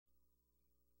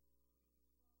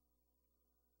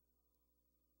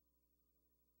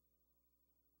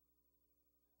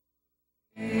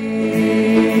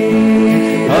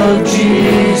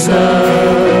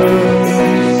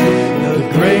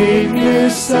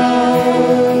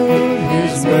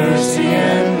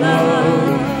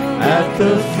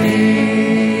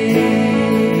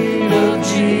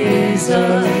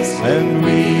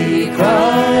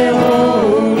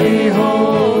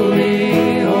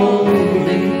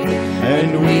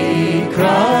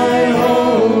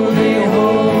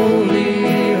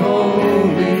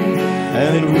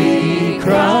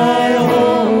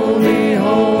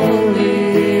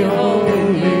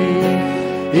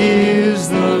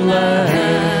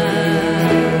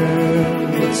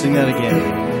Sing that again.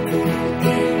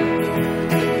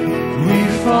 We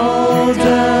fall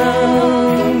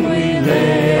down, we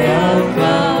lay our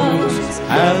crowns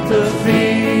at the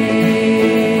feet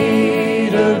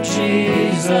of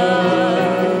Jesus.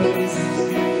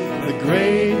 The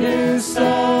greatness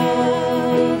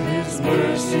of His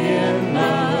mercy and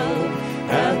love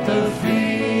at the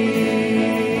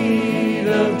feet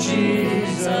of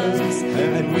Jesus,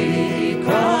 and we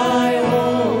cry,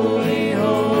 holy,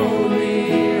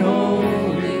 holy,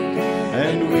 holy,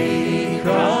 and we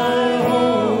cry,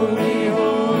 holy,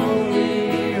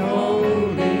 holy,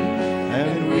 holy,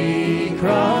 and we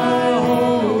cry,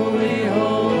 holy,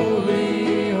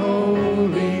 holy,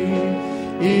 holy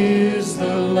is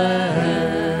the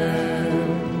Lamb.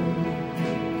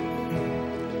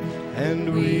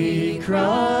 And we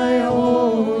cry,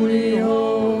 holy,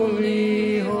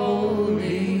 holy,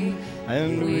 holy,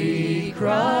 and we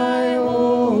cry,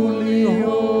 holy,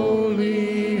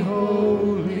 holy,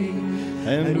 holy,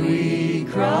 and we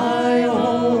cry,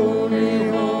 holy,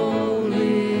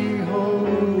 holy,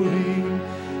 holy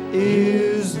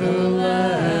is the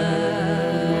Lamb.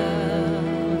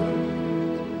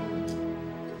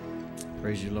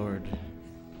 Praise you, Lord.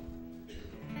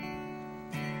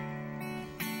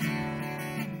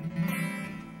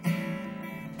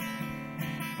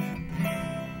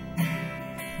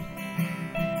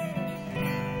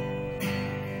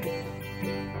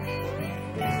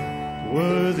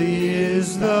 Worthy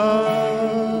is the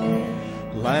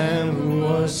Lamb who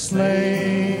was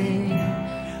slain,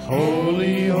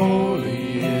 holy,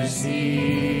 holy is He.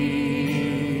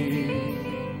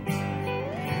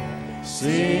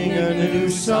 Sing a new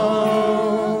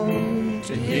song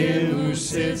to Him who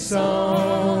sits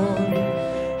on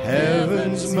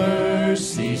heaven's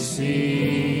mercy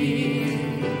seat.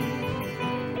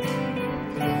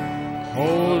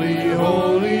 Holy,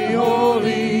 holy,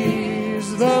 holy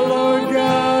is the Lord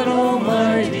God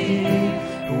Almighty,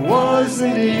 who was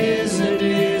and is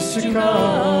to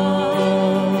come.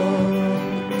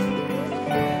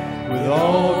 With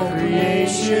all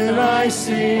creation I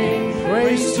sing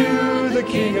praise to the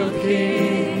King of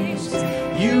Kings.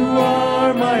 You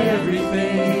are my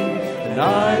everything, and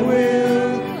I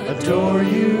will adore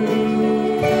you.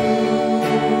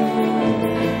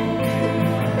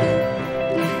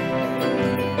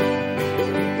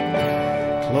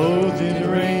 Clothed in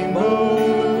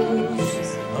rainbows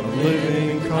of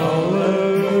living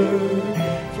color,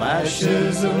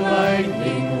 flashes of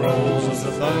lightning, rolls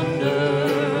of thunder.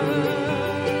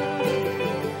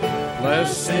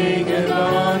 Blessing and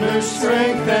honor,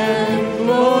 strength and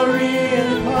glory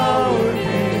and power be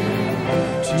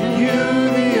to you,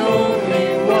 the only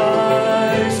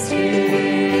wise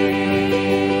King.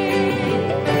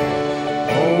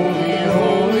 Holy,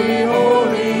 holy,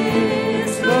 holy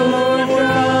is the Lord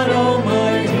God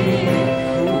Almighty,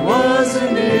 who was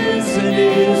and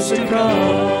is to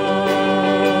come.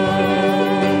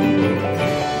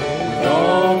 With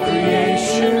all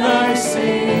creation I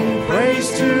sing praise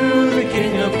to the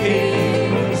King of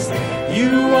Kings.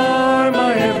 You are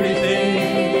my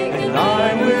everything, and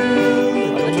I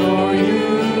will adore you.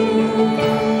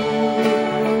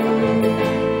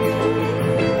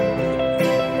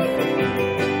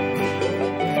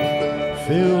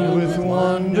 Filled with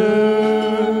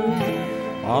wonder,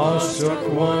 awestruck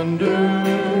wonder,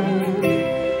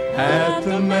 at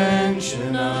the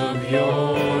mention of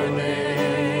your name.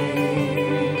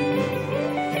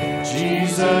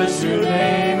 Jesus, your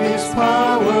name is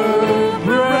power,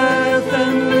 breath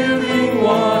and living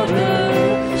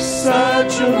water,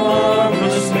 such a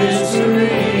marvelous mystery.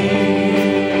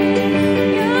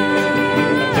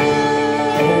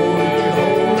 Holy,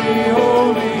 holy,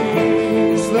 holy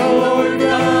is the Lord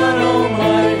God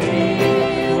Almighty,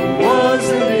 who was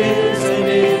and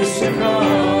is to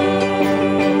come.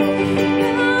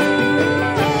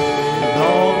 With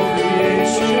all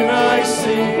creation I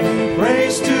sing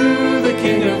praise to the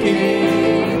King of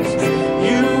Kings.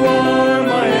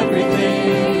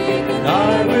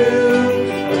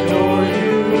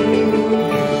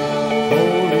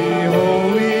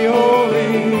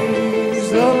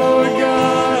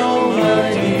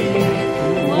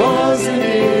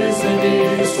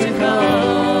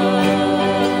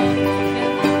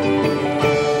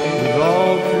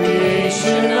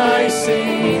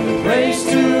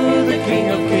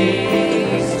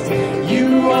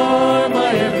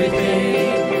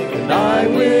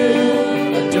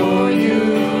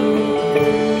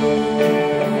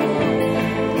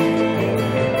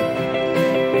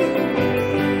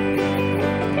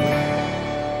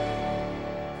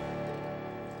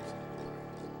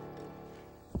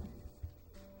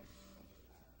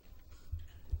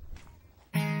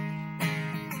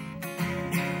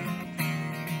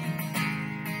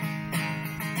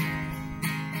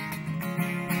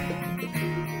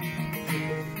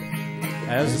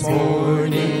 As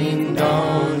morning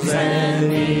dawns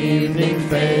and evening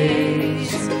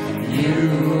fades,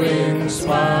 you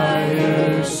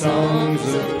inspire songs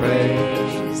of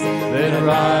praise that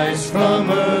rise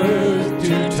from earth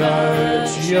to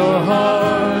touch your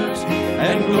heart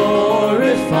and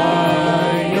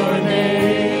glorify your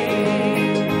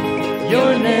name.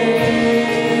 Your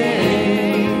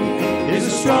name is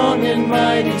a strong and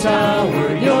mighty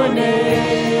tower. Your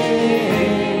name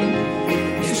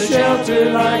is a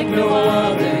shelter like no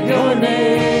other. Your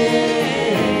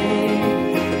name,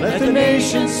 let the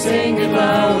nations sing it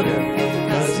louder,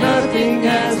 'cause nothing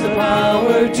has the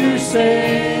power to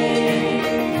save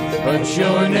but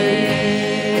your name.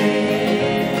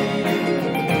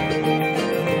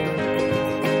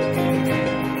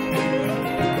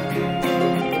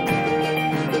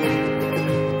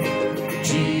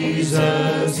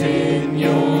 Jesus, in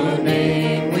your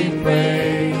name we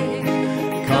pray.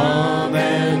 Come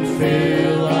and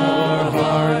fill our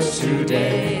hearts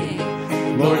today.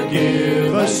 Lord,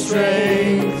 give us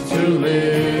strength to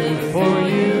live for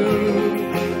you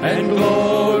and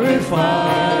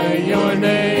glorify your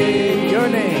name. Your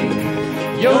name,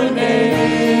 your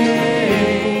name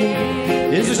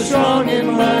is a strong and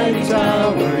mighty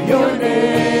tower. Your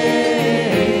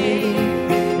name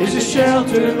is a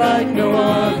shelter like no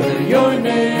other. Your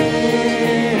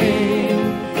name,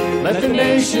 let the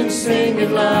nations sing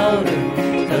it louder,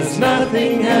 'cause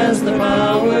nothing has the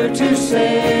power to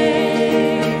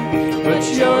save but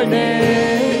your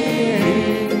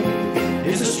name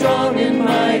is a strong and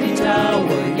mighty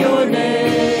tower. Your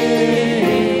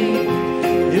name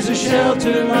is a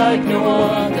shelter like no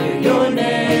other. Your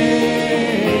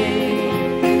name,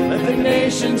 let the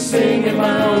nations sing it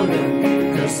louder,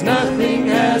 'cause nothing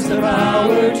has the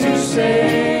power to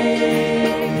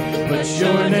save but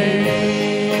your name.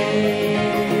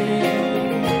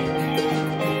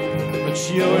 But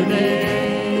your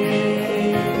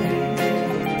name.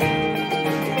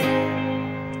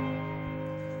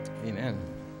 Amen.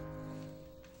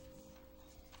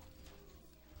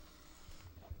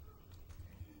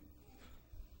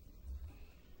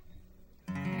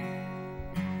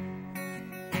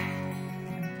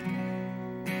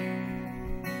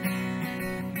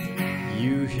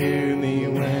 You hear me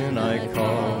when I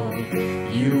call.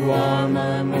 You are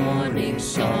my morning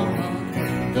song.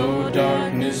 Though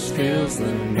darkness fills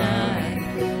the night,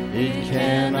 it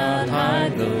cannot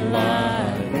hide the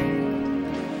light.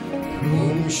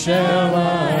 Whom shall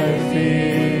I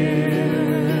fear?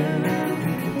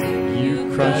 You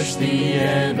crush the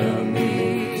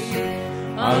enemies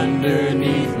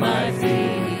underneath my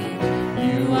feet.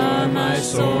 You are my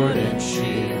sword and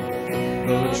shield,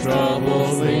 though trouble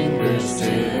lingers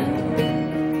still.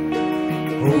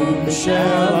 Whom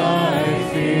shall I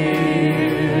fear?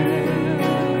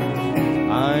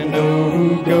 I know who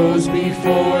goes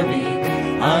before me.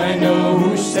 I know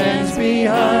who stands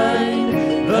behind.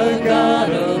 The God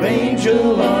of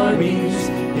angel armies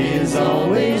is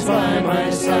always by my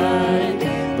side.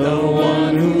 The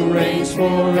one who reigns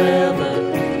forever,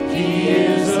 he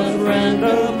is a friend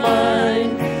of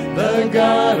mine. The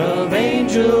God of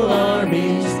angel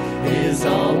armies is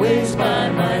always by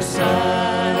my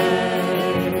side.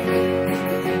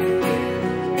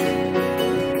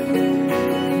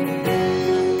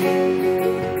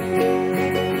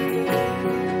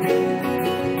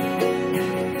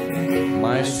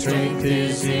 My strength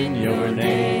is in your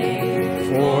name,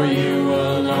 for you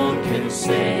alone can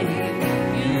save.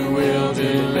 You will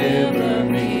deliver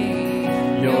me.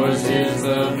 Yours is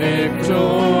the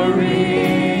victory.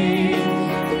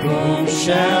 Whom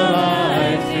shall I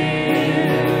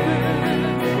fear?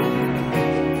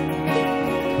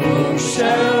 Whom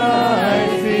shall I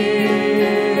fear?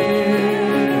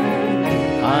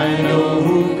 I know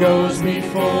who goes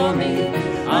before me.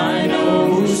 I know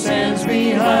who stands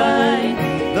behind.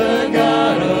 The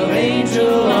God of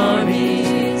angel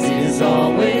armies is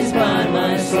always by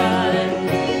my side.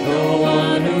 The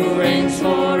one who reigns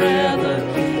forever,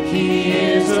 he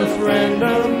is a friend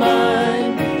of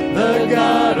mine. The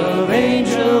God of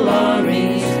angel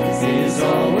armies is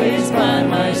always by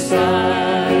my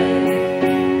side.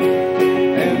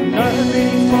 And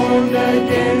nothing formed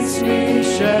against me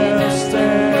shall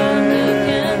stand.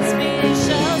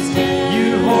 You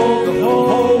hold the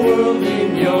whole world in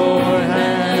your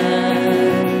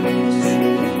hands.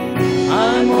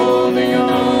 I'm holding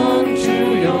on to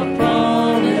your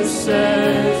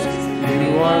promises.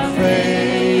 You are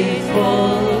faithful.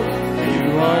 You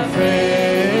are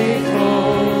faithful.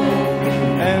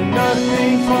 And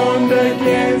nothing formed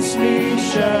against me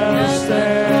shall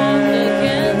stand.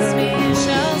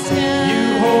 You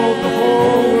hold the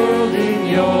whole world in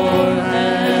your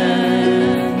hands.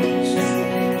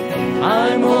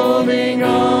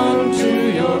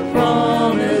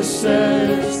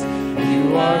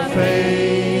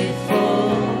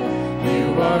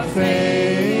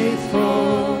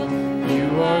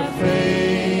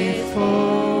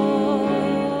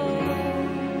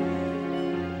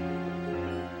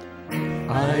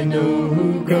 I know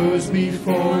who goes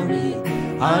before me.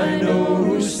 I know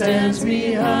who stands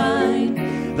behind.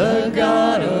 The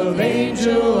God of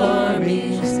angel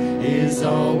armies is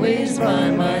always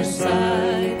by my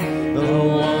side. The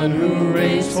one who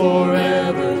reigns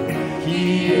forever,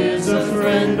 he is a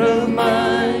friend of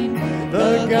mine.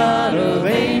 The God of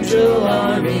angel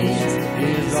armies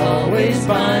is always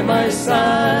by my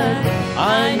side.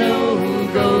 I know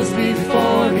who goes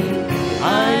before me.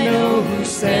 I know who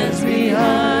stands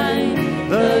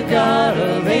behind. The God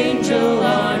of angel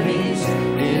armies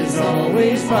is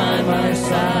always by my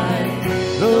side.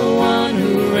 The one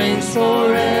who reigns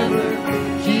forever,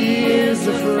 he is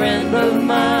a friend of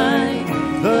mine.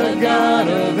 The God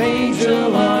of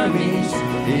angel armies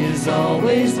is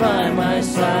always by my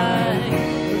side.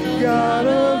 The God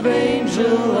of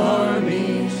angel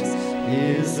armies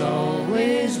is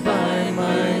always by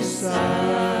my side.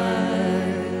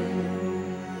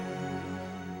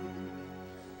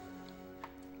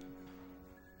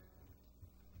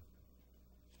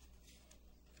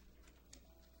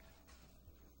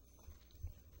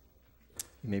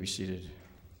 You may be seated.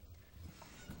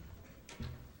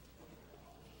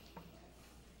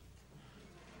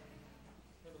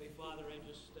 Heavenly Father, I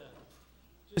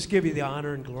just give you the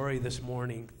honor and glory this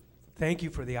morning. Thank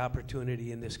you for the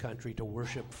opportunity in this country to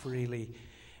worship freely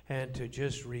and to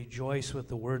just rejoice with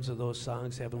the words of those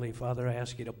songs. Heavenly Father, I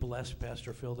ask you to bless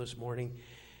Pastor Phil this morning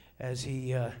as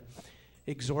he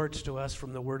exhorts to us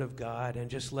from the Word of God, and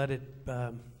just let it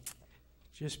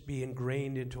just be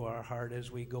ingrained into our heart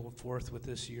as we go forth with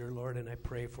this year, Lord. And I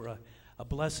pray for a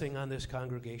blessing on this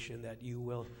congregation, that you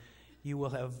will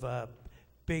have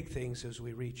big things as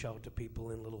we reach out to people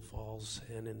in Little Falls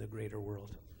and in the greater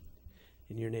world.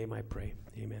 In your name I pray.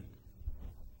 Amen.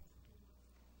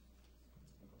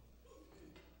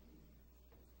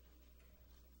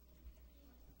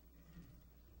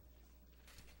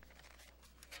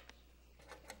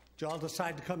 Did y'all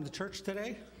decide to come to church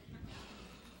today?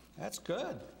 That's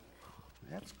good.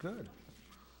 That's good.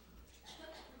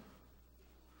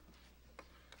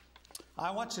 I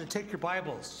want you to take your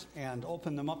Bibles and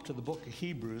open them up to the book of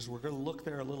Hebrews. We're going to look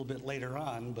there a little bit later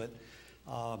on, but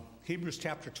Hebrews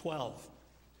chapter 12.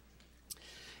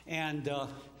 And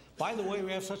by the way,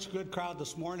 we have such a good crowd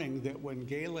this morning that when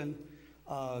Galen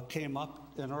came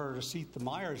up in order to seat the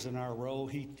Myers in our row,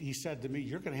 he said to me,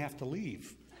 "You're going to have to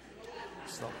leave."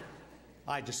 So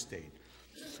I just stayed.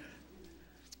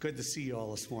 Good to see you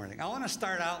all this morning. I want to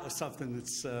start out with something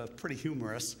that's pretty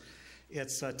humorous.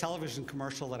 It's a television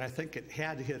commercial that I think it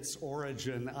had its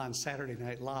origin on Saturday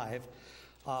Night Live.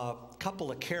 A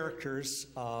couple of characters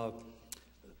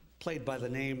played by the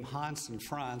name Hans and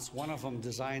Franz, one of them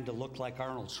designed to look like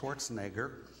Arnold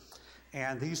Schwarzenegger.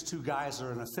 And these two guys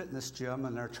are in a fitness gym,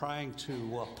 and they're trying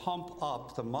to pump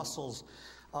up the muscles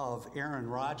of Aaron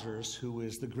Rodgers, who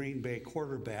is the Green Bay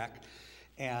quarterback.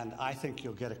 And I think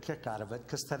you'll get a kick out of it,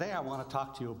 because today I want to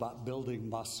talk to you about building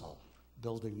muscle.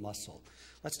 Building muscle.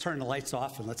 Let's turn the lights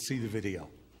off and let's see the video.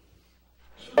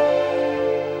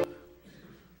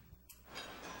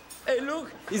 Hey,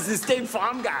 look, it's the State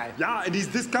Farm guy. Yeah, and he's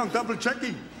discount double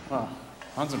checking.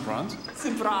 Hans and Franz?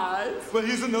 Surprise. Well,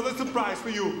 here's another surprise for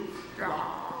you.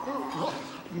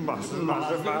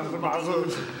 Muscle.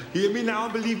 Hear me now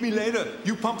and believe me later.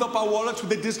 You pumped up our wallets with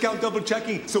the discount double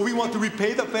checking, so we want to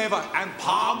repay the favor and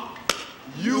pump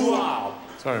you up.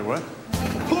 Sorry, what?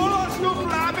 Pull us, you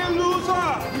flabby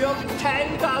loser! You'll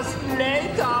thank us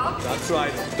later. That's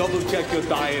right. Double check your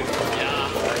diet.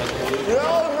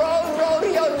 Roll.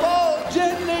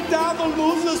 Gently down the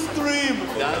loser stream.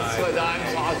 That's what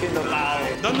I'm talking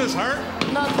about. Doesn't this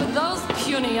hurt? Not with those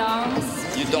puny arms.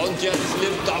 You don't just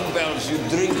lift dumbbells, you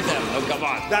drink them. Oh, come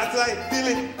on. That's right. Feel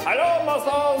it. Hello,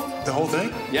 muscles. The whole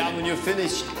thing? Yeah, when you're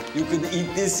finished, you can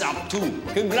eat this up too.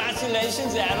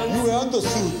 Congratulations, Aaron. You earned the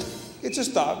suit. It's a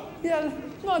start. Yeah,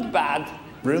 not bad.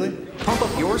 Really? Pump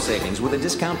up your savings with a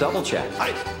discount double check.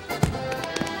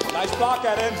 Nice block,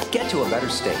 Adam. Get to a better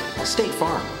state. State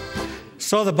Farm.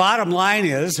 So the bottom line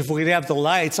is, if we could have the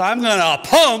lights, I'm going to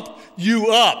pump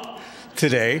you up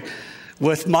today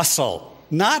with muscle.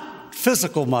 Not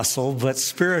physical muscle, but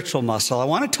spiritual muscle. I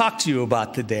want to talk to you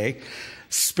about today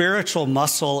spiritual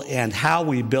muscle and how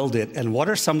we build it, and what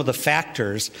are some of the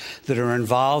factors that are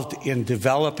involved in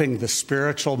developing the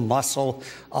spiritual muscle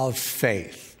of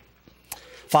faith.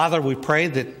 Father, we pray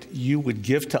that you would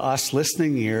give to us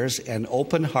listening ears and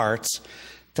open hearts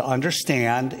to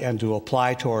understand and to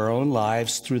apply to our own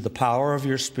lives through the power of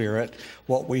your Spirit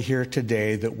what we hear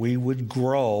today, that we would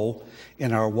grow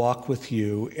in our walk with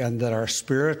you, and that our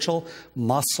spiritual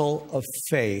muscle of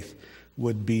faith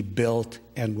would be built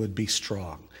and would be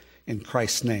strong. In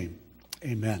Christ's name,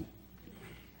 amen.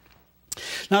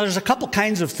 Now, there's a couple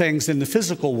kinds of things in the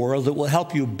physical world that will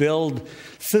help you build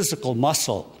physical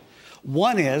muscle.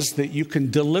 One is that you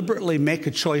can deliberately make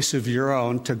a choice of your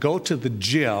own to go to the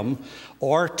gym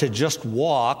or to just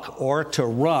walk or to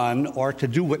run or to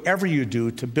do whatever you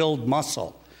do to build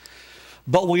muscle.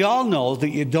 But we all know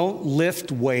that you don't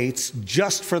lift weights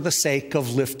just for the sake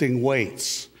of lifting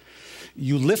weights.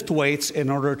 You lift weights in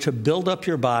order to build up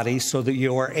your body so that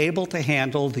you are able to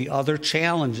handle the other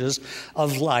challenges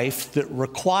of life that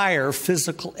require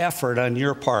physical effort on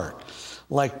your part,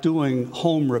 like doing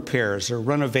home repairs or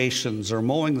renovations or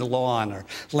mowing the lawn or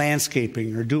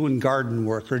landscaping or doing garden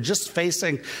work or just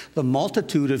facing the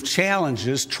multitude of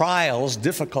challenges, trials,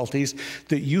 difficulties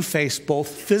that you face both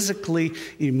physically,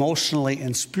 emotionally,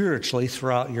 and spiritually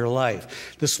throughout your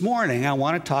life. This morning, I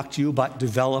want to talk to you about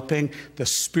developing the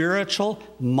spiritual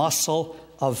muscle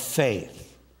of faith.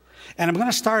 And I'm going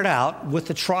to start out with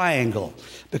the triangle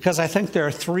because I think there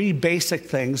are three basic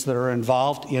things that are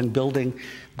involved in building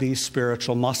these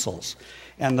spiritual muscles.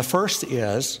 And the first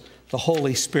is the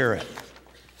Holy Spirit.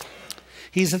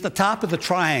 He's at the top of the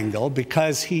triangle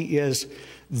because he is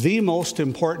the most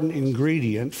important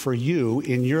ingredient for you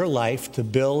in your life to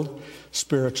build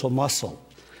spiritual muscle.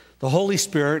 The Holy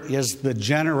Spirit is the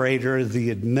generator, the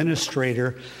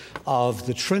administrator of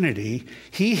the Trinity.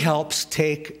 He helps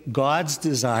take God's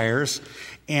desires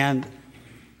and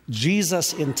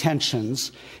Jesus'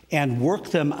 intentions and work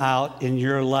them out in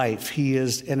your life. He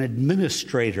is an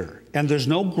administrator, and there's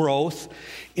no growth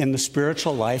in the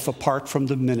spiritual life apart from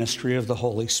the ministry of the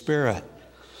Holy Spirit.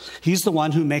 He's the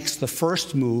one who makes the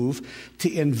first move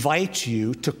to invite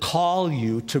you, to call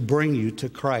you, to bring you to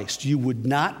Christ. You would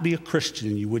not be a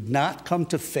Christian, you would not come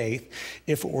to faith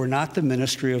if it were not the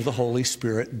ministry of the Holy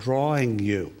Spirit drawing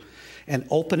you and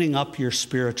opening up your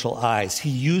spiritual eyes. He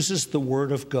uses the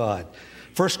Word of God.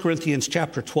 1 Corinthians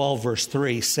chapter 12, verse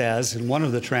 3 says, in one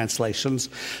of the translations,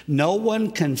 no one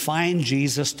can find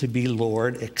Jesus to be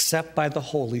Lord except by the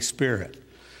Holy Spirit.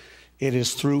 It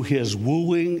is through his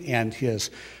wooing and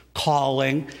his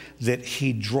calling that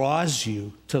he draws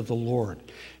you to the Lord.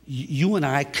 You and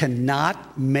I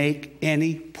cannot make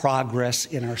any progress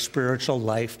in our spiritual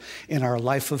life, in our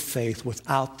life of faith,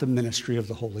 without the ministry of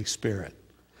the Holy Spirit.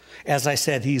 As I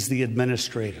said, he's the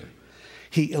administrator.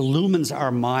 He illumines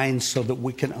our minds so that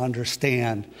we can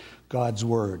understand God's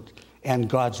word and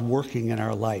God's working in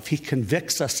our life. He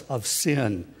convicts us of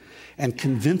sin and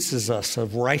convinces us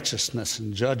of righteousness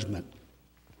and judgment.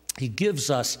 He gives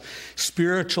us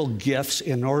spiritual gifts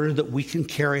in order that we can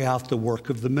carry out the work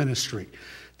of the ministry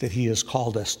that he has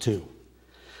called us to.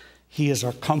 He is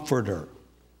our comforter.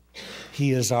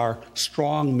 He is our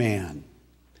strong man.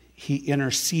 He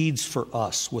intercedes for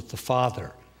us with the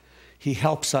Father. He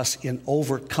helps us in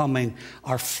overcoming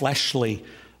our fleshly,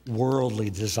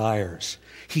 worldly desires.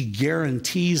 He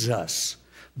guarantees us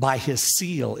by his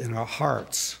seal in our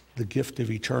hearts the gift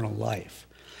of eternal life.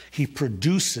 He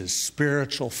produces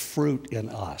spiritual fruit in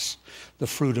us, the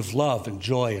fruit of love and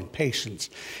joy and patience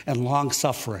and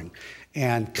long-suffering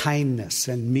and kindness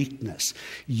and meekness.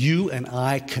 You and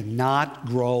I cannot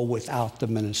grow without the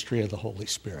ministry of the Holy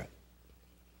Spirit.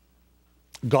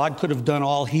 God could have done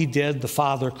all he did. The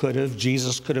Father could have.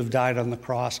 Jesus could have died on the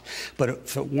cross. But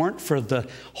if it weren't for the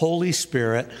Holy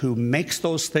Spirit who makes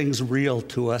those things real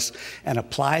to us and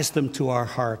applies them to our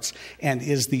hearts and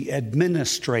is the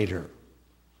administrator.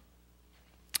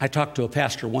 I talked to a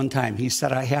pastor one time. He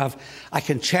said, I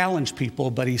can challenge people,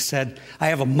 but he said, I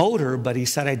have a motor, but he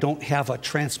said, I don't have a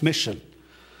transmission.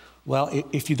 Well,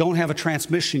 if you don't have a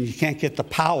transmission, you can't get the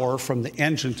power from the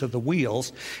engine to the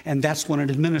wheels, and that's what an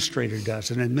administrator does.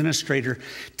 An administrator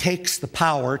takes the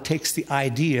power, takes the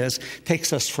ideas,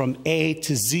 takes us from A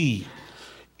to Z,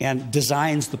 and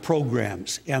designs the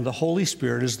programs. And the Holy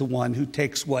Spirit is the one who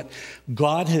takes what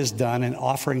God has done in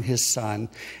offering his Son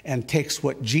and takes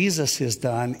what Jesus has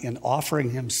done in offering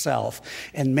himself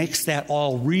and makes that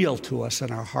all real to us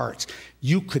in our hearts.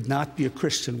 You could not be a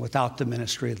Christian without the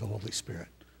ministry of the Holy Spirit.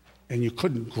 And you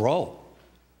couldn't grow.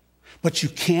 But you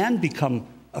can become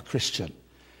a Christian.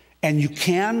 And you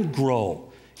can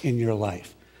grow in your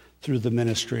life through the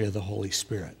ministry of the Holy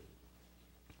Spirit.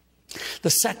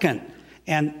 The second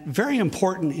and very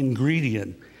important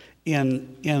ingredient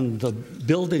in the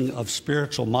building of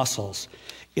spiritual muscles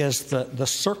is the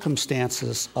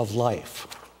circumstances of life.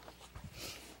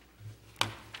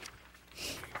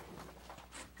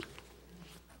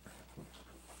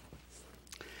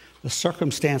 The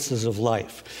circumstances of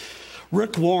life.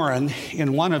 Rick Warren,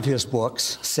 in one of his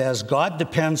books, says God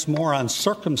depends more on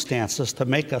circumstances to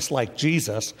make us like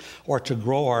Jesus or to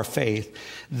grow our faith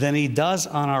than he does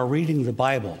on our reading the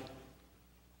Bible.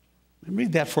 Let me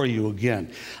read that for you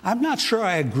again. I'm not sure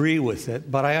I agree with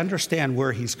it, but I understand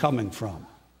where he's coming from.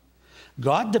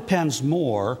 God depends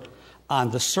more on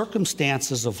the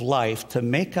circumstances of life to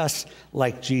make us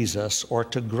like Jesus or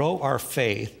to grow our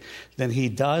faith than he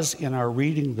does in our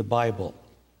reading the Bible.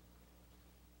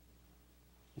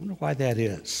 I wonder why that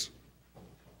is.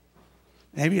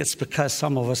 Maybe it's because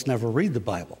some of us never read the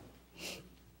Bible.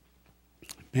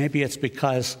 Maybe it's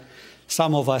because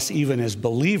some of us, even as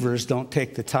believers, don't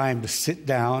take the time to sit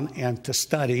down and to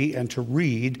study and to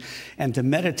read and to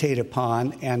meditate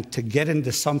upon and to get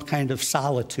into some kind of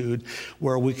solitude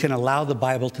where we can allow the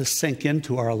Bible to sink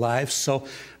into our lives. So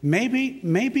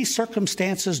maybe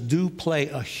circumstances do play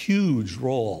a huge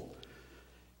role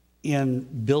in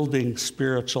building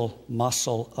spiritual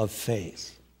muscle of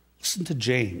faith. Listen to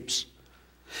James.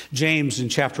 James in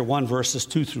chapter 1, verses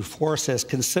 2 through 4 says,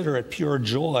 "Consider it pure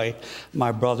joy,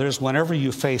 my brothers, whenever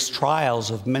you face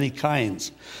trials of many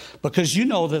kinds, because you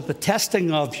know that the testing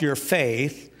of your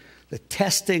faith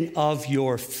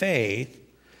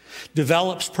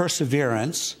develops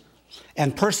perseverance,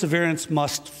 and perseverance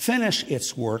must finish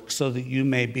its work so that you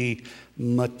may be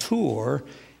mature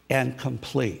and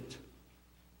complete."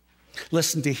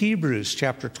 Listen to Hebrews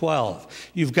chapter 12.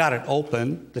 You've got it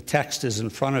open. The text is in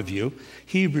front of you.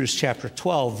 Hebrews chapter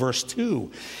 12, verse 2.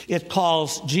 It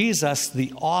calls Jesus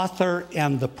the author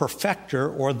and the perfecter,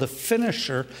 or the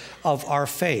finisher of our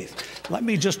faith. Let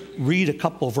me just read a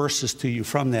couple verses to you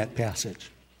from that passage.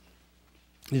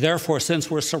 "Therefore,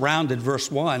 since we're surrounded," verse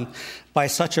 1, "by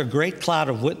such a great cloud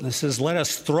of witnesses, let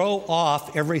us throw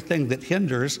off everything that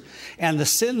hinders and the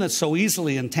sin that so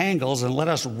easily entangles, and let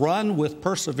us run with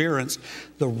perseverance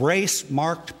the race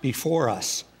marked before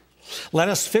us. Let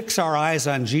us fix our eyes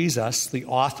on Jesus, the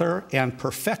author and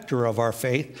perfecter of our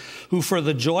faith, who for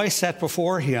the joy set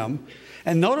before him."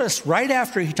 And notice right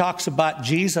after he talks about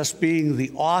Jesus being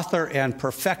the author and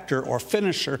perfecter or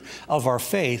finisher of our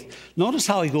faith, notice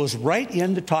how he goes right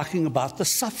into talking about the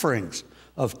sufferings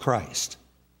of Christ.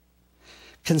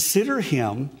 Consider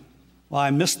him, well, I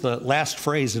missed the last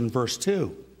phrase in verse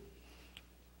 2.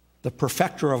 "The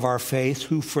perfecter of our faith,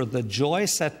 who for the joy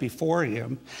set before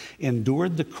him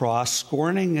endured the cross,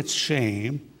 scorning its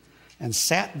shame, and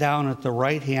sat down at the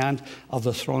right hand of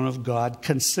the throne of God.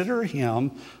 Consider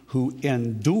him who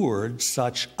endured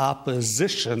such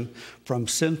opposition from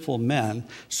sinful men,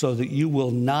 so that you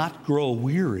will not grow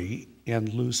weary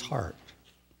and lose heart."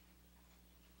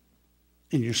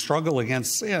 In your struggle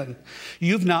against sin,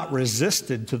 you've not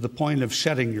resisted to the point of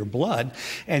shedding your blood,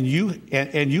 and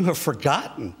you have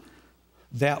forgotten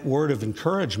that word of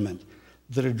encouragement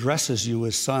that addresses you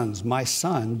as sons. "My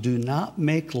son, do not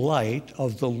make light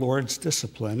of the Lord's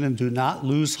discipline, and do not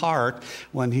lose heart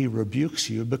when he rebukes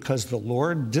you, because the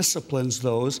Lord disciplines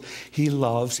those he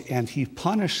loves, and he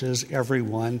punishes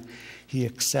everyone he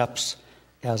accepts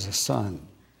as a son."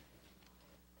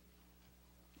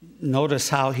 Notice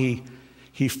how he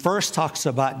first talks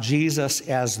about Jesus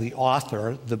as the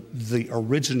author, the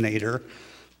originator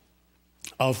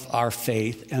of our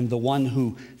faith, and the one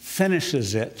who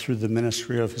finishes it through the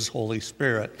ministry of his Holy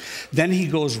Spirit. Then he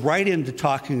goes right into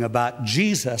talking about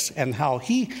Jesus and how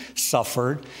he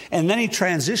suffered, and then he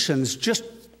transitions just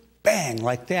bang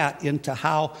like that into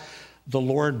how the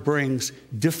Lord brings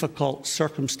difficult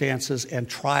circumstances and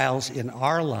trials in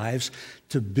our lives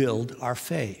to build our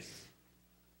faith,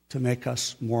 to make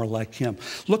us more like him.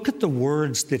 Look at the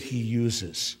words that he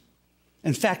uses.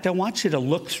 In fact, I want you to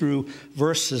look through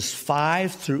verses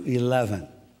 5 through 11.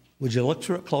 Would you look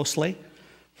through it closely?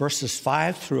 Verses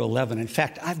 5 through 11. In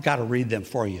fact, I've got to read them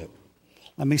for you.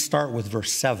 Let me start with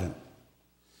verse 7.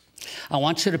 I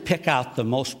want you to pick out the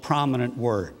most prominent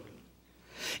word.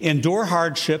 "Endure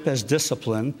hardship as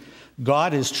discipline.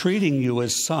 God is treating you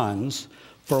as sons.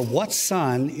 For what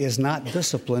son is not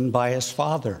disciplined by his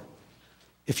father?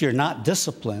 If you're not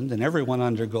disciplined, and everyone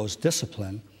undergoes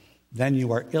discipline, then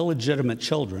you are illegitimate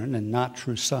children and not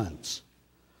true sons.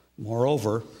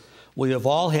 Moreover, we have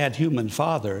all had human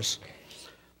fathers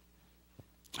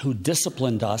who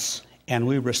disciplined us, and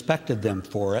we respected them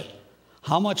for it.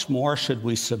 How much more should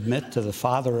we submit to the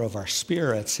Father of our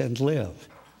spirits and live?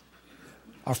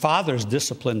 Our fathers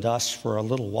disciplined us for a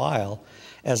little while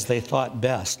as they thought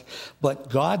best, but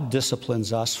God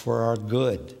disciplines us for our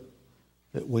good,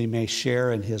 that we may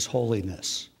share in his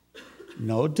holiness.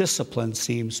 No discipline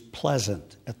seems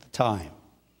pleasant at the time,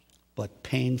 but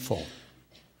painful.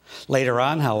 Later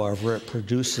on, however, it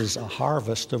produces a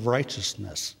harvest of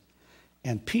righteousness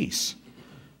and peace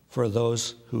for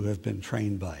those who have been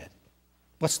trained by it."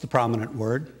 What's the prominent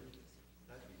word?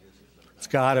 It's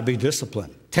got to be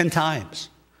discipline. 10 times.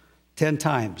 10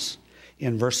 times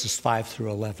in verses 5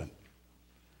 through 11.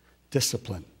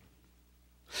 discipline.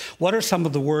 What are some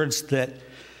of the words that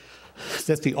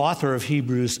the author of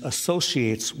Hebrews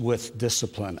associates with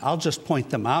discipline? I'll just point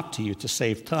them out to you to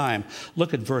save time.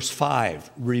 Look at verse 5,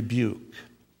 rebuke.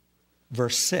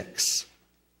 Verse 6,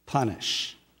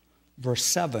 punish. Verse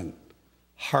 7,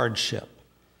 hardship.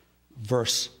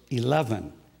 Verse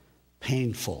 11,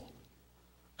 painful,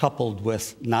 coupled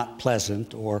with not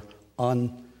pleasant or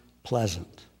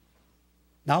unpleasant.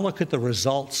 Now look at the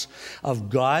results of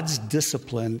God's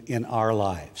discipline in our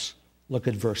lives. Look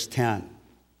at verse 10,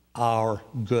 our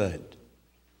good.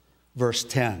 Verse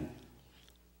 10,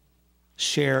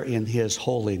 share in his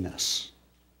holiness.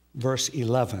 Verse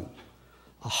 11,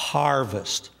 a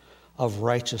harvest of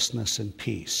righteousness and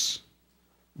peace.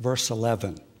 Verse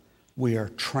 11, we are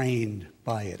trained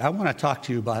by it. I want to talk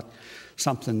to you about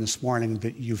something this morning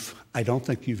that I don't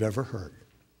think you've ever heard.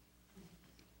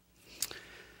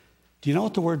 Do you know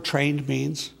what the word trained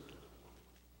means?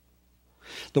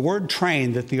 The word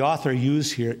trained that the author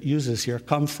uses here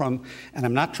comes from, and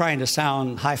I'm not trying to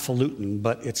sound highfalutin,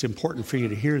 but it's important for you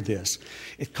to hear this.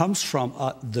 It comes from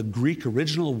the Greek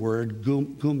original word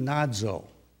gymnazo,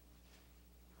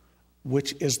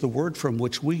 which is the word from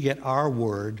which we get our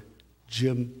word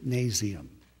gymnasium.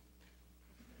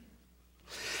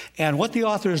 And what the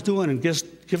author is doing and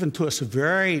given to us a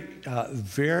very,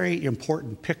 very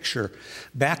important picture.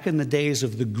 Back in the days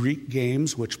of the Greek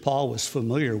games, which Paul was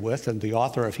familiar with, and the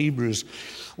author of Hebrews,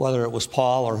 whether it was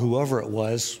Paul or whoever it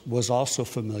was also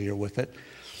familiar with it.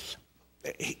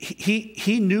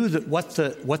 He knew that what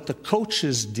the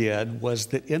coaches did was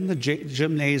that in the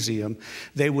gymnasium,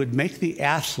 they would make the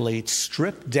athletes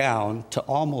strip down to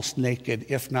almost naked,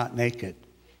 if not naked.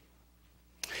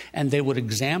 And they would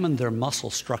examine their muscle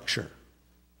structure.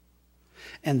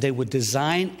 And they would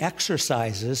design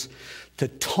exercises to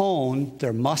tone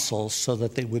their muscles so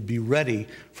that they would be ready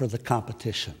for the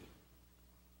competition.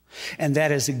 And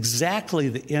that is exactly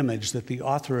the image that the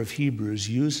author of Hebrews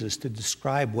uses to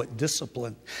describe what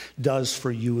discipline does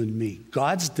for you and me.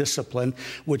 God's discipline,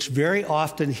 which very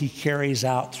often he carries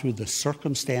out through the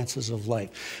circumstances of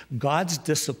life. God's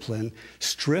discipline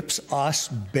strips us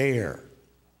bare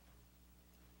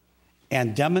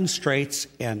and demonstrates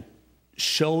and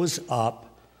shows up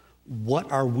what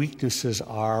our weaknesses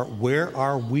are, where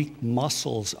our weak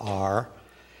muscles are,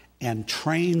 and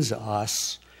trains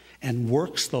us and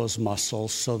works those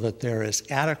muscles so that there is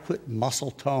adequate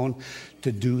muscle tone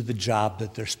to do the job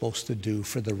that they're supposed to do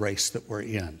for the race that we're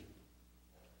in.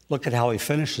 Look at how he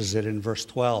finishes it in verse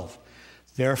 12.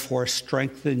 Therefore,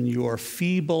 strengthen your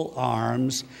feeble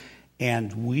arms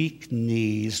and weak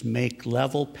knees, make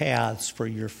level paths for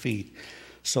your feet,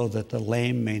 so that the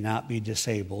lame may not be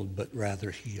disabled, but rather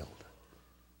healed.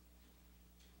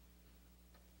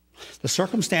 The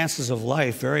circumstances of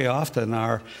life very often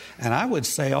are, and I would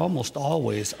say almost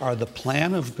always, are the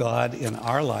plan of God in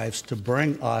our lives to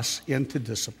bring us into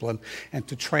discipline and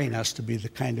to train us to be the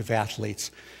kind of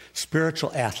athletes,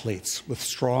 spiritual athletes with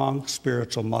strong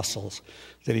spiritual muscles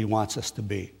that he wants us to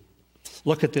be.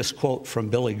 Look at this quote from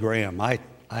Billy Graham. I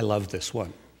love this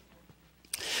one.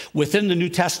 Within the New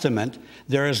Testament,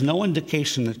 there is no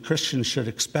indication that Christians should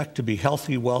expect to be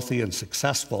healthy, wealthy, and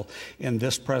successful in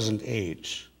this present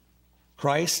age.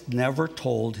 Christ never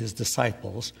told his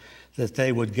disciples that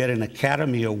they would get an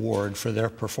Academy Award for their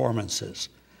performances,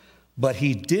 but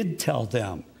he did tell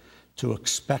them to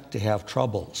expect to have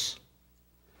troubles.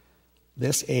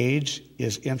 This age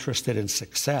is interested in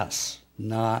success,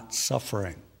 not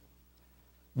suffering.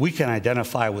 We can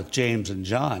identify with James and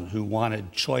John, who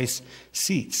wanted choice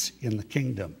seats in the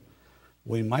kingdom.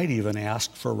 We might even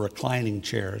ask for reclining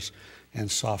chairs and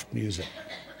soft music.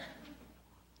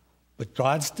 But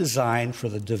God's design for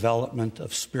the development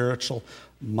of spiritual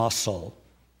muscle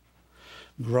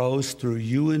grows through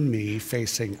you and me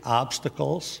facing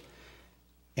obstacles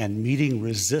and meeting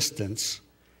resistance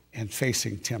and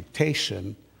facing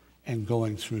temptation and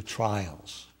going through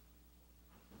trials.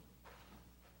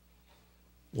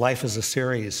 Life is a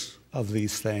series of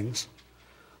these things.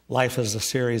 Life is a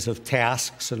series of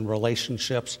tasks and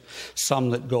relationships, some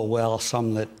that go well,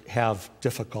 some that have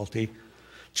difficulty,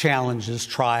 challenges,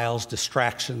 trials,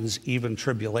 distractions, even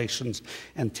tribulations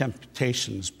and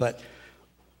temptations. But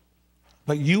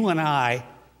you and I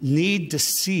need to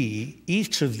see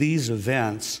each of these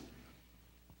events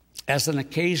as an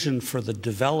occasion for the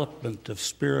development of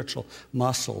spiritual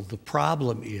muscle. The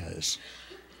problem is,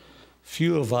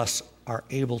 few of us are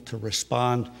able to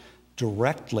respond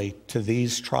directly to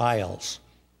these trials.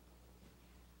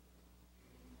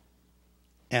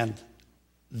 And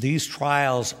these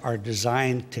trials are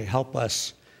designed to help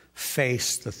us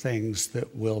face the things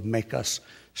that will make us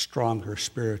stronger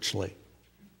spiritually.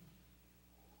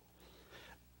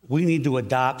 we need to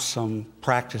adopt some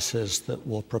practices that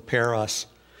will prepare us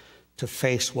to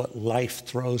face what life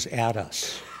throws at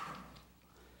us.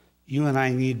 You and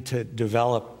I need to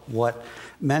develop what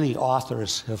many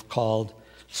authors have called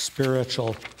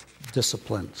spiritual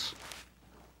disciplines.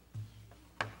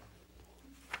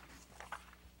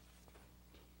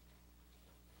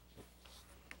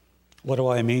 What do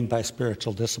I mean by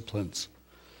spiritual disciplines?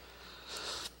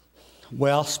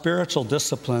 Well, spiritual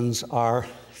disciplines are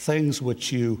things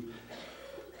which you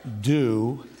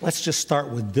do. Let's just start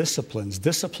with disciplines.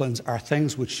 Disciplines are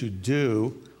things which you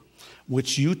do,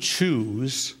 which you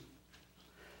choose,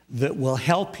 that will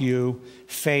help you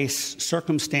face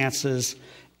circumstances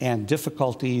and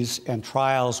difficulties and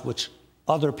trials which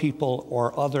other people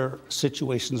or other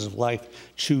situations of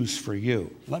life choose for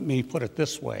you. Let me put it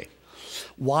this way.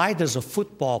 Why does a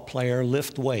football player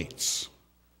lift weights?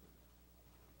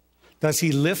 Does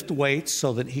he lift weights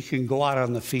so that he can go out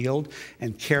on the field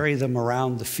and carry them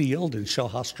around the field and show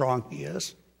how strong he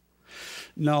is?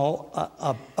 No,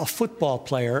 a football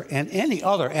player and any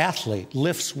other athlete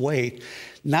lifts weight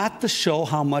not to show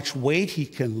how much weight he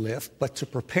can lift, but to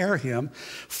prepare him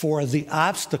for the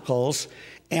obstacles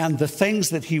and the things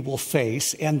that he will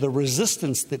face and the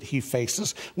resistance that he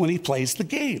faces when he plays the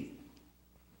game.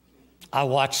 I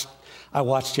watched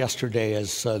yesterday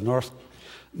as North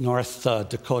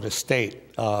Dakota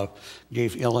State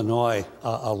gave Illinois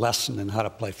a lesson in how to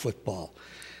play football.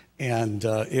 And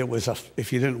it was,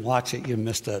 if you didn't watch it, you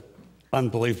missed an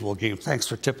unbelievable game. Thanks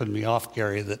for tipping me off,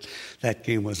 Gary, that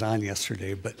game was on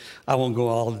yesterday. But I won't go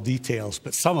all the details.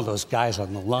 But some of those guys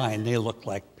on the line, they look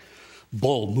like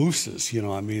bull mooses. You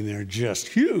know, I mean, they're just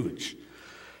huge.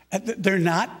 They're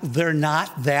not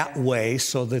that way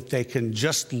so that they can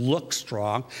just look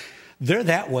strong. They're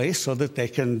that way so that they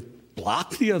can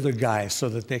block the other guy, so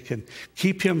that they can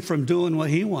keep him from doing what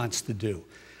he wants to do.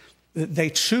 They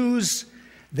choose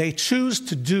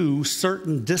to do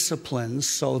certain disciplines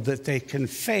so that they can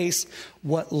face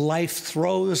what life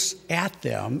throws at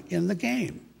them in the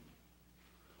game.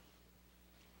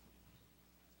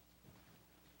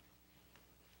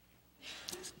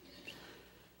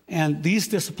 And these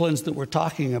disciplines that we're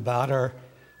talking about are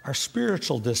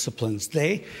spiritual disciplines.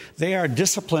 They are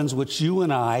disciplines which you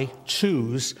and I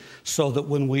choose so that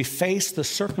when we face the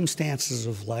circumstances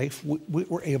of life,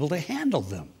 we're able to handle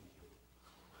them.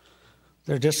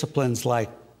 They're disciplines like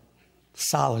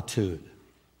solitude,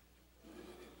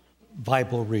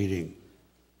 Bible reading,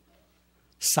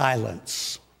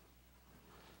 silence,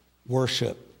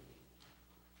 worship,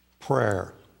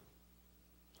 prayer,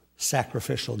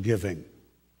 sacrificial giving,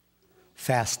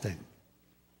 fasting.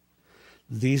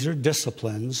 These are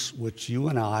disciplines which you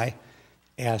and I,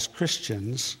 as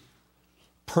Christians,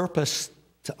 purpose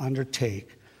to undertake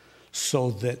so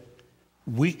that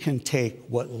we can take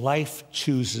what life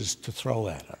chooses to throw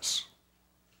at us.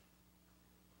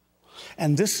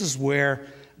 And this is where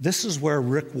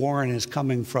Rick Warren is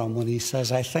coming from when he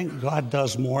says, I think God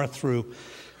does more through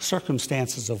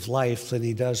circumstances of life than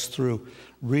he does through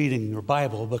reading your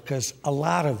Bible, because a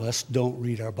lot of us don't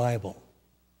read our Bible.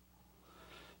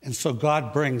 And so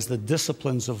God brings the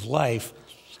disciplines of life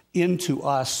into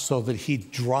us so that he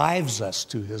drives us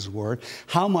to his word.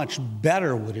 How much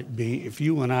better would it be if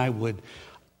you and I would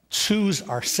choose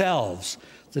ourselves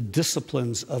the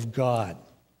disciplines of God,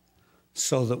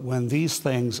 so that when these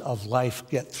things of life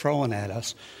get thrown at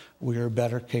us, we are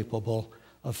better capable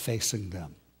of facing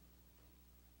them.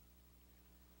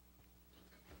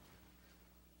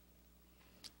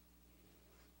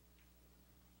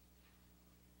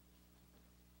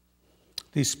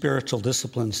 These spiritual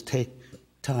disciplines take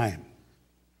time.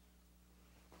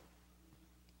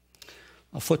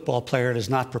 A football player does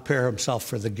not prepare himself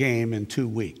for the game in 2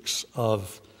 weeks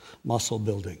of muscle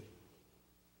building.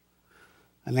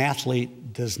 An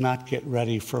athlete does not get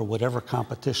ready for whatever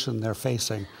competition they're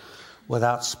facing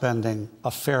without spending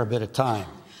a fair bit of time,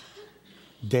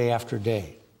 day after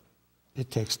day. It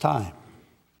takes time.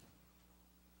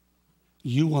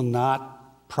 You will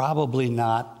probably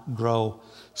not grow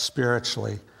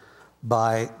spiritually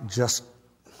by just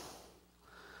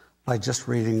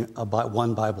reading about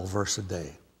one Bible verse a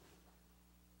day.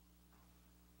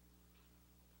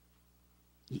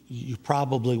 You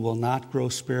probably will not grow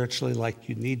spiritually like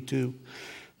you need to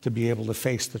be able to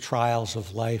face the trials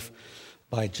of life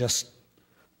by just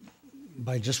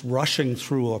rushing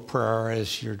through a prayer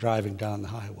as you're driving down the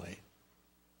highway.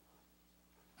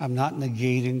 I'm not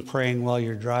negating praying while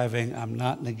you're driving. I'm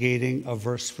not negating a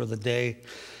verse for the day.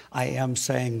 I am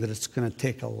saying that it's going to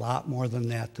take a lot more than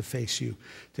that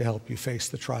to help you face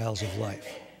the trials of life.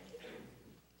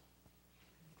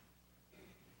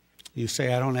 You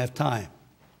say, I don't have time.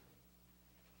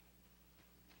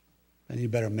 then you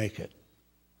better make it.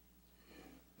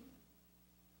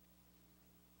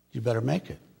 You better make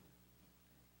it.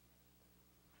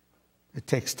 It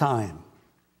takes time.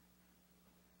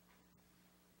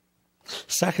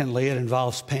 Secondly, it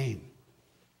involves pain.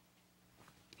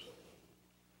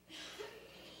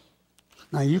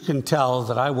 Now, you can tell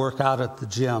that I work out at the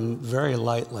gym very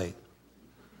lightly.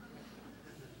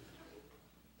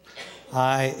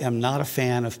 I am not a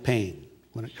fan of pain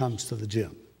when it comes to the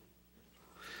gym.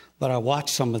 But I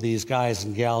watch some of these guys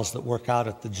and gals that work out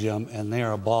at the gym, and they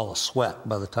are a ball of sweat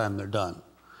by the time they're done.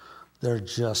 They're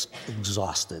just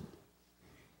exhausted.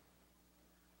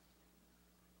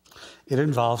 It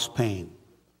involves pain.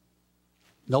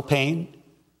 No pain,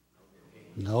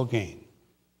 no gain.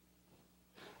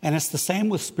 And it's the same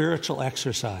with spiritual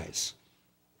exercise.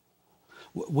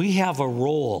 We have a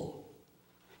role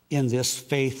in this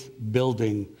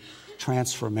faith-building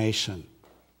transformation.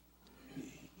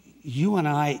 You and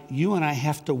I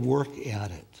have to work at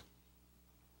it.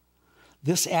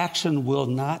 This action will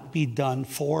not be done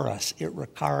for us. It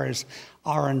requires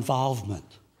our involvement.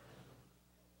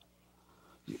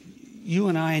 You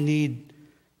and I need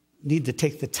to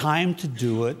take the time to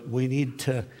do it. We need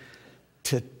to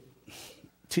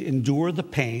endure the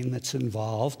pain that's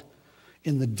involved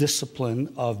in the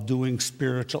discipline of doing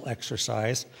spiritual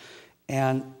exercise.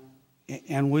 And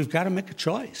we've got to make a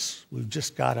choice. We've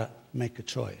just got to make a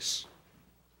choice.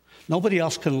 Nobody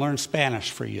else can learn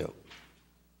Spanish for you.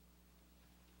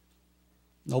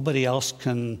 Nobody else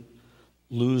can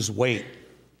lose weight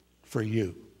for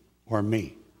you or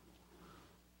me.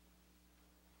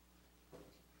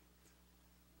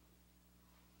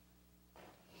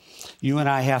 You and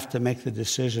I have to make the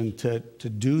decision to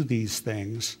do these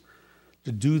things,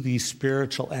 to do these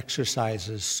spiritual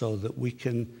exercises so that we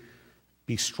can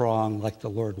be strong like the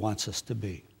Lord wants us to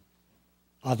be.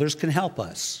 Others can help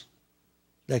us.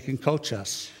 They can coach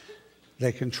us.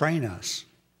 They can train us.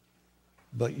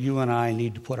 But you and I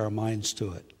need to put our minds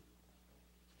to it.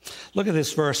 Look at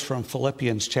this verse from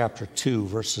Philippians chapter 2,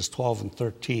 verses 12 and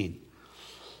 13.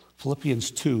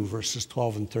 Philippians 2, verses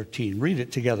 12 and 13. Read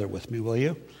it together with me, will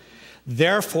you?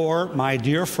 Therefore, my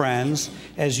dear friends,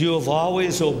 as you have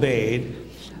always obeyed,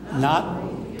 not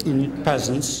in your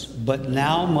presence, but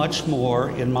now much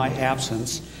more in my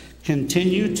absence,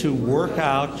 continue to work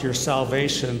out your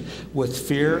salvation with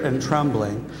fear and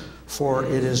trembling, for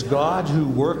it is God who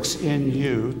works in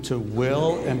you to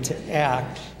will and to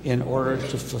act in order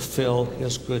to fulfill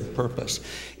his good purpose.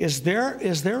 Is there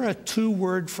a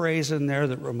two-word phrase in there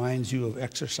that reminds you of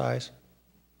exercise?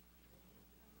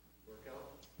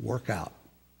 Work out.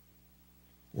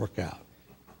 Work out.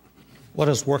 What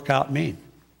does work out mean?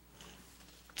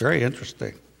 Very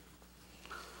interesting.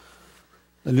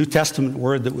 The New Testament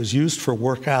word that was used for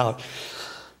work out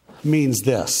means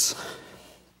this: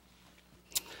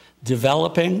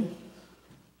 developing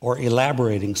or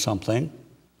elaborating something,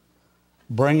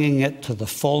 bringing it to the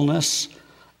fullness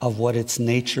of what its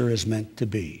nature is meant to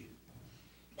be.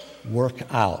 Work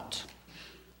out.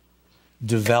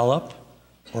 Develop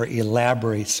or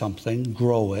elaborate something,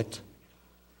 grow it,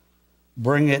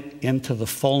 bring it into the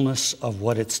fullness of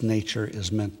what its nature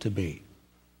is meant to be.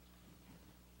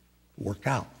 Work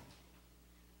out.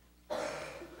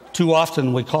 Too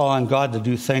often we call on God to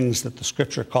do things that the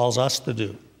Scripture calls us to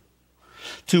do.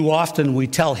 Too often we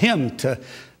tell him to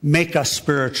make us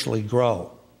spiritually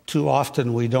grow. Too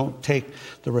often we don't take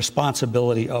the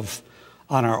responsibility on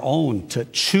our own to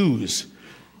choose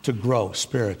to grow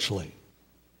spiritually.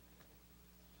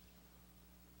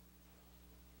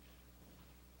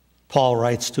 Paul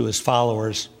writes to his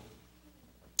followers,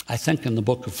 I think in the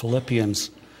book of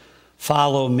Philippians,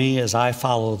 follow me as I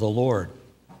follow the Lord.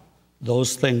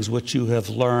 Those things which you have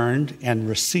learned and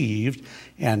received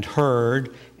and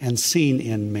heard and seen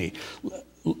in me.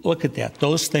 Look at that.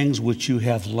 Those things which you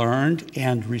have learned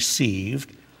and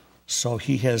received, so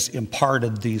he has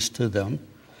imparted these to them,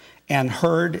 and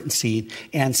heard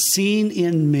and seen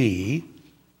in me.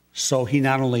 So he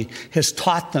not only has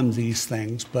taught them these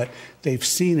things, but they've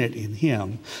seen it in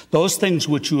him. Those things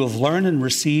which you have learned and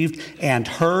received and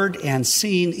heard and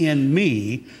seen in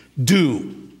me,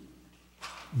 do.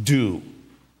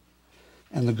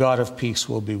 And the God of peace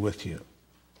will be with you.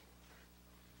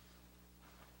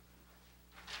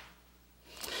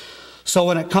 So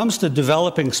when it comes to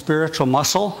developing spiritual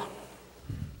muscle,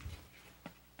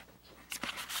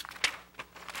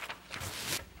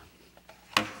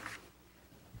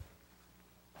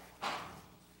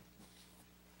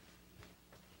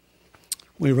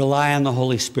 we rely on the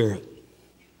Holy Spirit.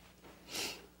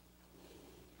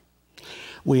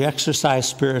 We exercise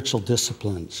spiritual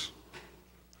disciplines.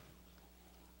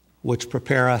 which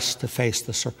prepare us to face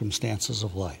the circumstances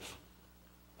of life.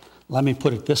 Let me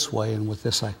put it this way, and with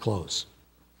this I close.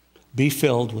 Be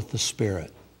filled with the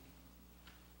Spirit.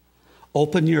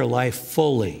 Open your life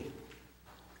fully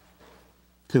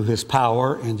to His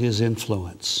power and His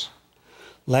influence.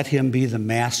 Let Him be the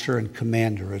master and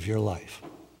commander of your life.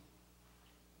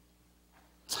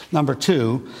 Number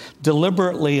 2,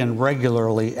 deliberately and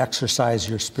regularly exercise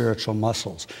your spiritual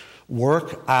muscles.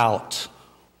 Work out.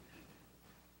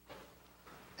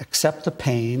 Accept the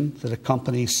pain that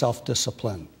accompanies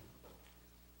self-discipline.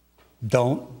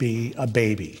 Don't be a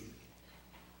baby.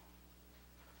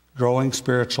 Growing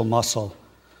spiritual muscle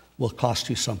will cost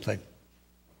you something.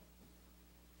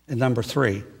 And number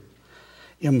 3,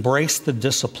 embrace the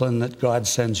discipline that God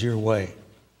sends your way.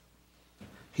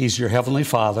 He's your Heavenly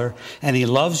Father, and He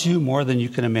loves you more than you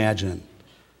can imagine.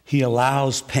 He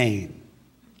allows pain,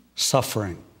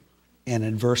 suffering, and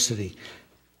adversity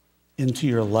into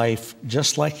your life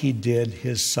just like He did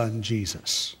His Son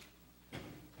Jesus.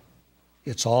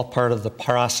 It's all part of the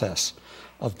process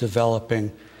of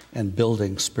developing and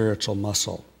building spiritual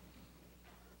muscle.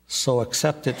 So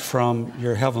accept it from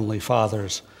your Heavenly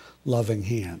Father's loving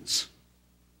hands,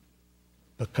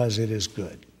 because it is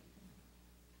good.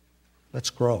 Let's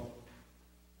grow.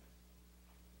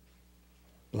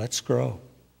 Let's grow.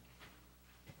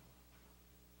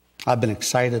 I've been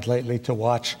excited lately to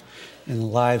watch in the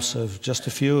lives of just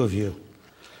a few of you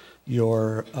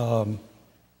your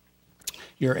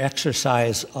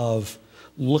exercise of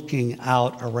looking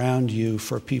out around you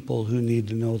for people who need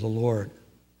to know the Lord.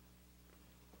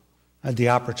 I had the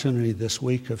opportunity this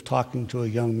week of talking to a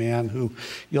young man who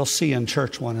you'll see in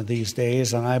church one of these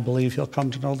days, and I believe he'll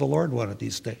come to know the Lord one of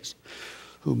these days,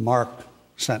 who Mark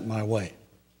sent my way.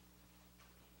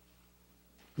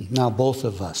 Now both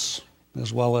of us,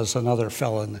 as well as another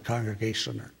fellow in the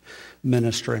congregation, are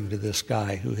ministering to this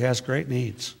guy who has great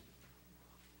needs.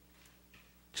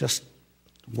 Just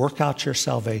work out your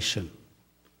salvation.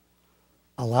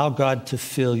 Allow God to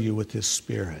fill you with His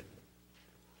Spirit.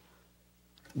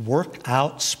 Work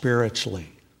out spiritually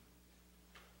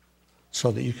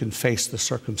so that you can face the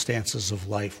circumstances of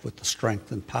life with the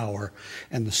strength and power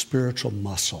and the spiritual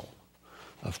muscle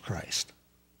of Christ.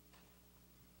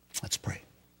 Let's pray.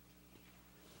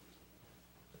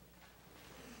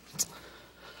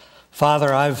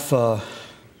 Father, I've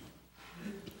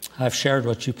shared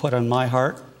what you put on my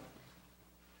heart.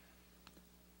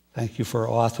 Thank you for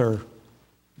author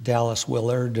Dallas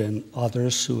Willard and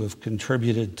others who have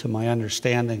contributed to my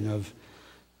understanding of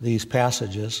these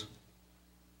passages.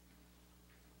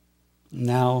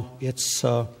 Now it's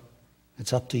up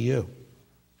to you.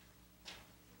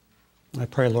 I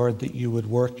pray, Lord, that you would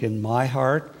work in my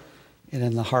heart and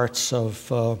in the hearts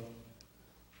of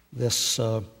this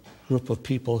group of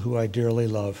people who I dearly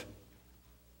love,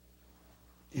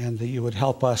 and that you would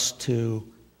help us to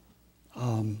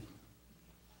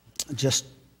just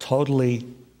totally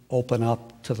open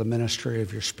up to the ministry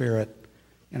of your Spirit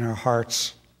in our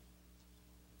hearts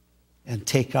and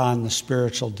take on the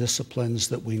spiritual disciplines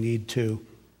that we need to,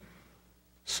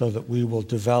 so that we will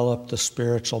develop the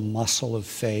spiritual muscle of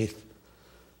faith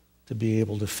to be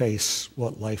able to face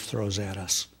what life throws at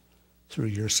us through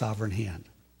your sovereign hand.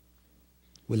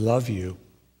 We love you,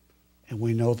 and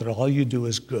we know that all you do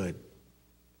is good,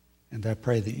 and I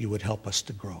pray that you would help us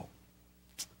to grow.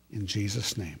 In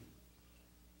Jesus' name,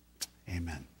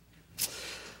 amen.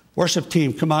 Worship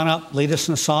team, come on up, lead us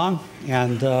in a song,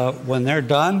 and when they're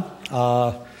done,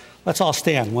 let's all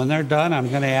stand. When they're done, I'm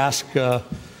going to ask the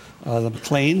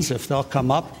McLeans if they'll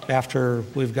come up after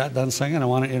we've got done singing. I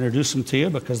want to introduce them to you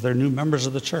because they're new members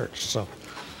of the church. So.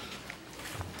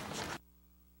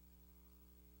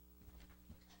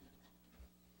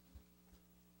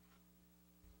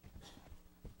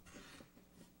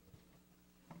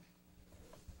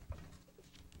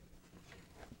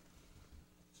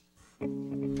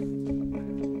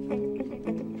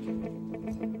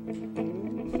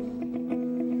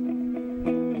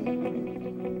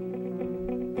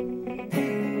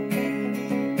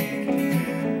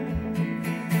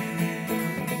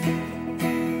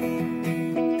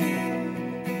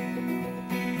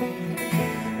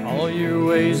 All your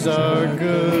ways are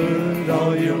good,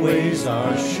 all your ways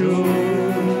are sure.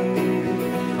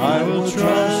 I will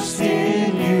trust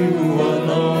in you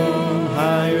alone,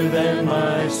 higher than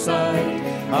my sight,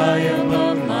 high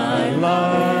above my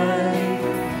life.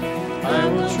 I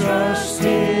will trust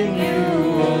in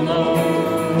you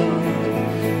alone,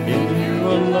 in you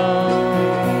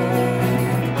alone.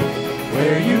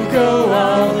 Where you go,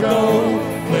 I'll go,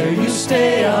 where you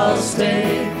stay, I'll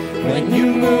stay. When you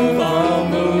move, I'll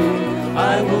move,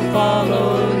 I will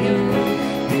follow you.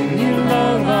 Whom you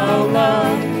love, I'll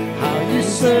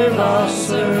serve, I'll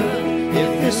serve.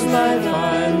 If this life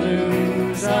I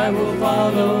lose, I will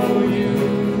follow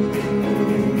you.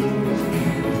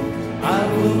 I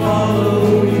will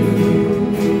follow you.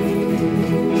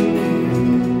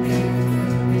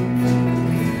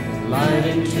 Light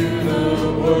into the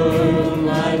world,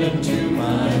 light into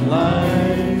my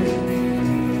life.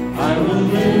 I will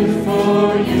live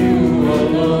for you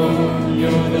alone.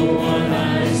 You're the one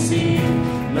I see,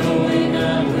 knowing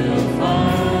I will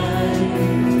find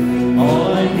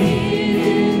all I need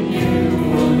in you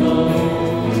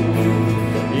alone.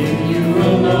 In you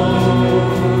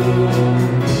alone.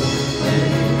 Where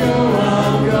you go,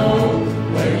 I'll go.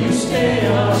 Where you stay,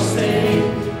 I'll stay.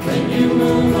 When you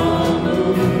move, I'll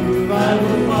move. I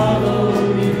will follow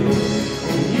you.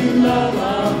 When you love,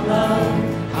 I'll love.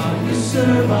 How you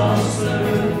serve, I'll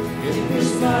serve. If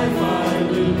this life I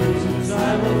lose,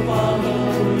 I will follow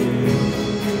you.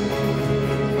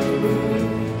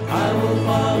 I will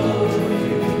follow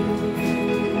you.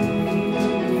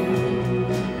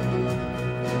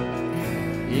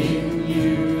 In you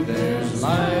there's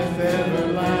life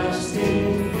everlasting.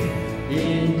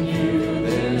 In you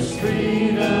there's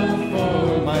freedom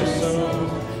for my soul.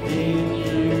 In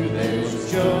you there's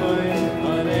joy,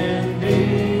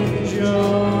 unending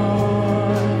joy.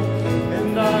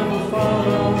 And I will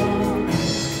follow.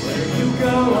 Where you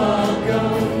go, I'll go.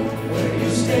 Where you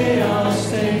stay, I'll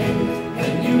stay.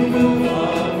 When you move,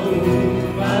 I'll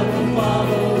move. I will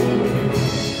follow you.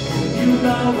 When you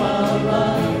love, I'll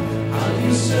love. How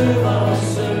you serve, I'll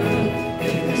serve.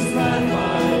 If this life I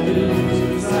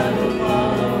lose, I will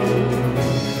follow you.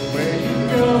 Where you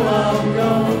go, I'll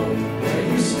go. Where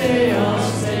you stay,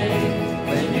 I'll stay.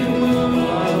 When you move,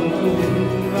 I'll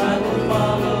move. I will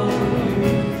follow you.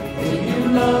 When you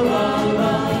love, I'll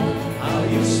love. How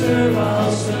you serve,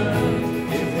 I'll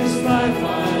serve. If this life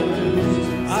I lose,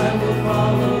 I will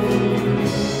follow you.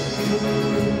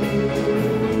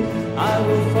 I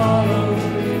will follow you.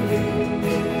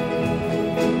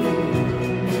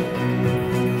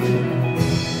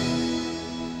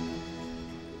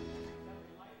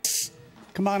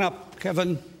 Come on up,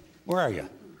 Kevin. Where are you?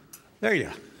 There you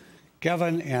are.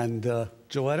 Kevin and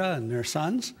Joetta and their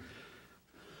sons.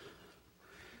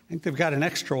 I think they've got an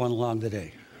extra one along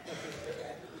today.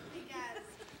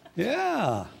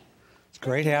 Yeah. It's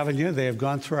great having you. They have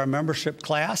gone through our membership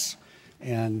class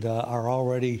and are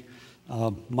already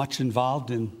much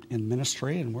involved in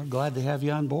ministry, and we're glad to have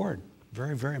you on board.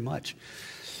 Very, very much.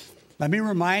 Let me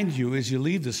remind you as you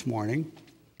leave this morning,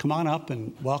 come on up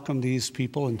and welcome these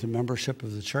people into membership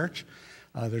of the church.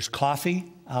 There's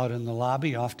coffee out in the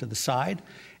lobby off to the side.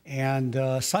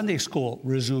 And Sunday school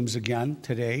resumes again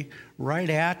today, right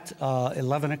at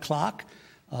 11 o'clock.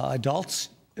 Adults,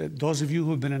 those of you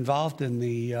who have been involved in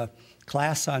the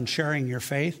class on sharing your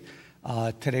faith,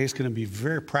 today's going to be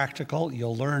very practical.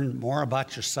 You'll learn more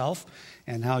about yourself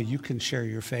and how you can share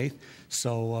your faith.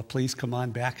 So please come on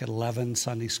back at 11.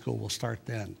 Sunday school will start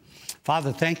then.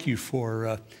 Father, thank you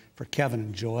for Kevin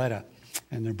and Joetta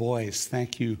and their boys.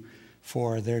 Thank you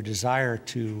for their desire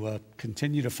to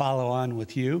continue to follow on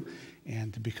with you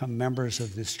and to become members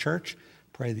of this church.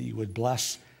 Pray that you would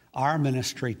bless our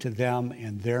ministry to them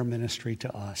and their ministry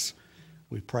to us.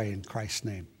 We pray in Christ's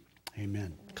name.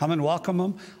 Amen. Come and welcome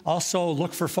them. Also,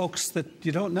 look for folks that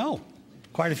you don't know.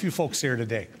 Quite a few folks here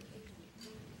today.